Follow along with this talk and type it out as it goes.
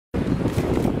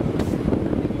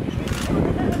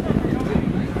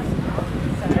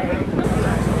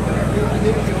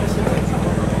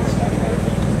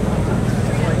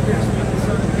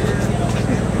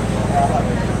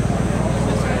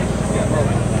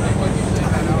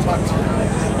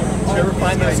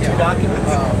sign those two documents?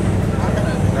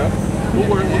 We'll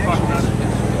talk about it.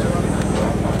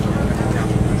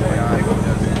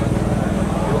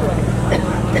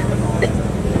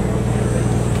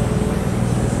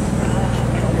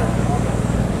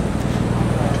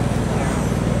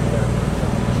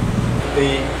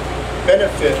 The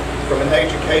benefit from an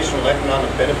educational and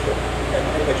economic benefit,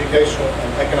 educational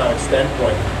and economic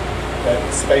standpoint that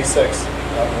SpaceX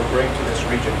will bring to this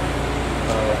region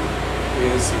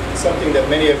is something that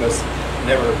many of us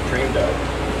never dreamed of.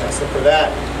 And so for that,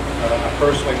 I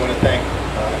personally want to thank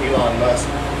Elon Musk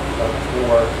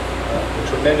for the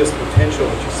tremendous potential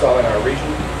that you saw in our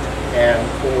region and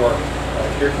for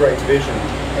your great vision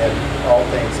in all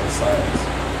things in science.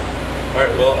 All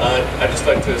right, well, I'd just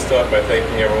like to start by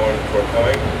thanking everyone for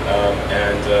coming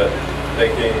and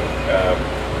thanking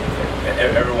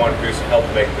everyone who's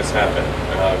helped make this happen.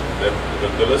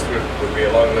 The list would be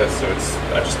a long list, so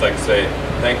I'd just like to say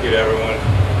thank you to everyone,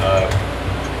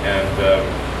 and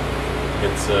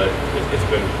it's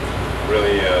been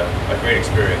really a great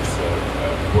experience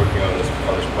working on this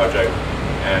project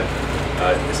and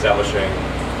establishing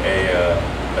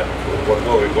what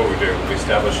we do. We're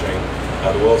establishing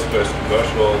the world's first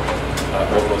commercial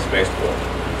orbital spaceport.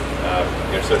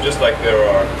 So just like there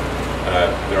are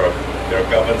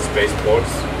governed spaceports,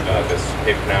 there's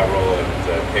Cape Canaveral and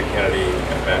Cape Kennedy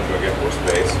and Vandenberg Air Force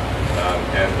Base,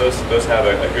 and those have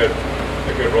a good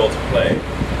role to play,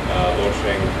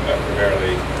 launching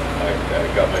primarily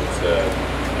government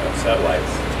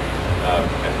satellites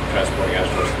and transporting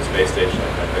astronauts to the space station,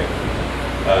 I think.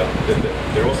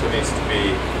 There also needs to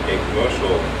be a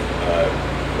commercial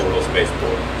orbital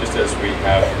spaceport, just as we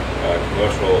have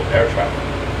commercial air traffic.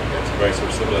 It's a very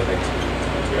sort of similar thing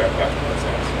to aircraft in that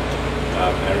sense.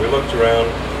 And we looked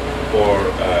around for,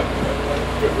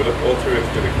 we looked all through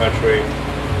the country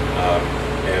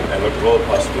and looked at all the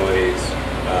possibilities.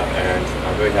 And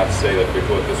I'm really happy to say that we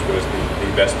thought this was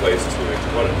the best place to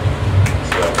put it.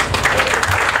 So.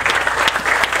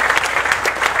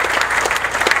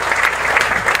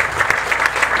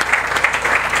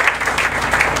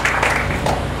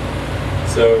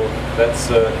 So that's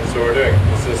what we're doing.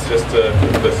 This is just the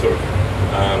sort of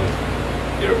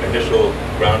initial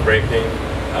groundbreaking.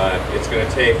 It's going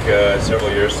to take several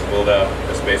years to build out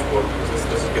a spaceport because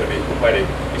this is going to be quite a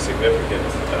significant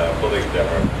building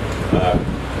endeavor.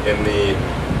 In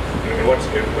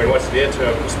what's near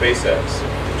term for SpaceX,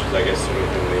 which is I guess sort of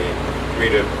in the 3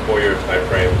 to 4 year time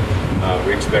frame,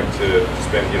 we expect to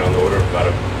spend on the order of about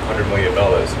 $100 million.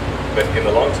 But in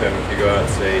the long term, if you go out,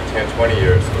 say, 10, 20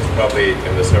 years, it's probably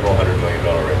in the several $100 million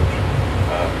range.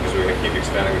 Because we're going to keep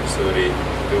expanding the facility.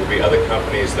 There will be other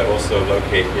companies that also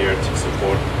locate here to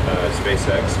support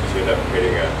SpaceX, because you end up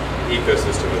creating an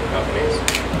ecosystem of companies.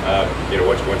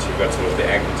 Once you've got some of the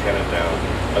anchor tenant down,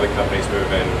 other companies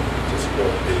move in to support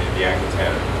the anchor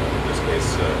tenant, in this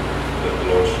case,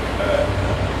 the launch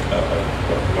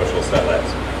of commercial satellites.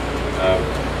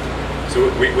 So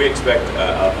we expect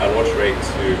our launch rate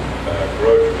to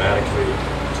grow dramatically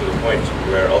to the point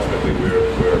where ultimately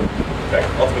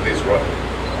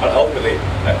ultimately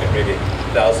maybe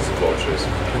thousands of launches,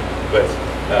 but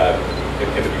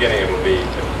in the beginning it will be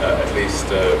at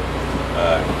least sort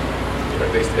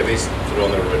of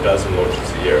on the order of a dozen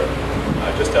launches a year,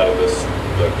 just out of this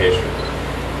location.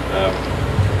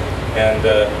 And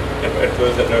for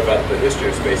those that know about the history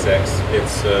of SpaceX,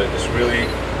 it's really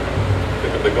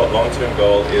the long-term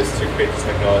goal is to create the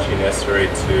technology necessary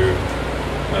to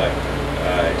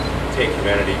take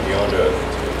humanity beyond Earth,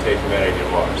 to take humanity to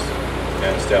Mars,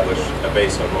 and establish a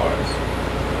base on Mars.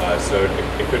 So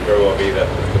it could very well be that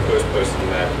the first person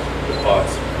that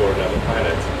departs for another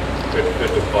planet could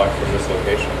depart from this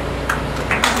location.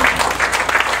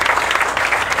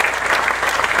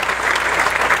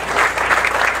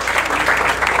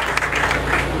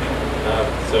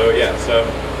 So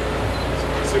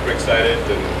super excited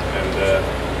and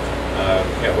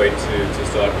can't wait to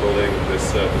start building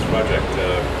this project.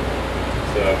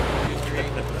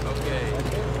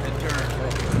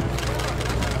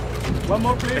 One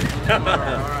more, please. All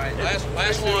right.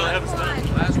 Last one.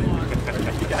 Last one.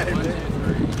 You got it,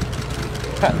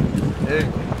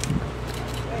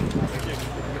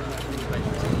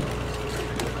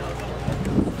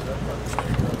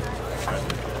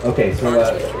 Okay, so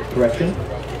correction.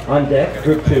 On deck,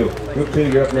 group 2. Group 2,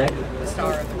 you're up next. The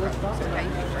star of the group. So thank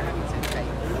you for having such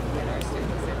faith in our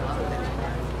students and all of that.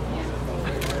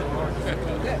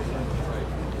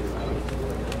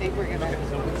 I think we're gonna.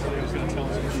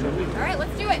 All right,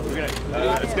 let's do it.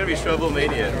 It's going to be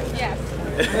Shovel-mania. Yes.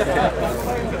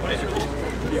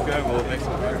 Keep going, we'll make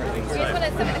some progress. We just want to,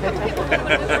 a couple people want to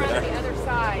move around to the other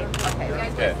side. Okay, you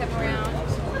guys want to step around.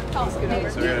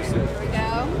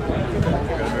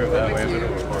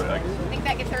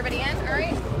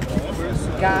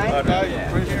 Guy?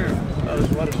 Right here.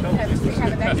 There's a lot of shovels. We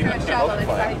have an extra shovel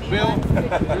inside. Bill,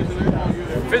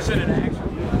 fishing in action.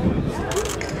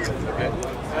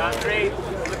 On three.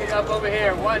 Looking up over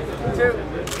here. 1, 2.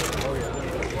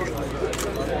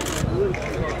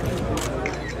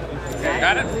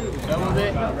 Got it? Shovel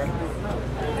it.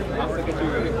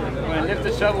 Want to lift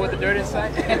the shovel with the dirt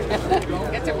inside?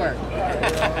 Get to work.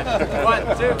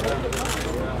 1, 2.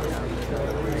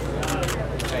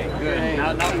 Okay, good.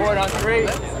 Now pour it on 3.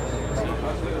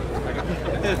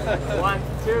 1,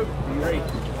 2, 3.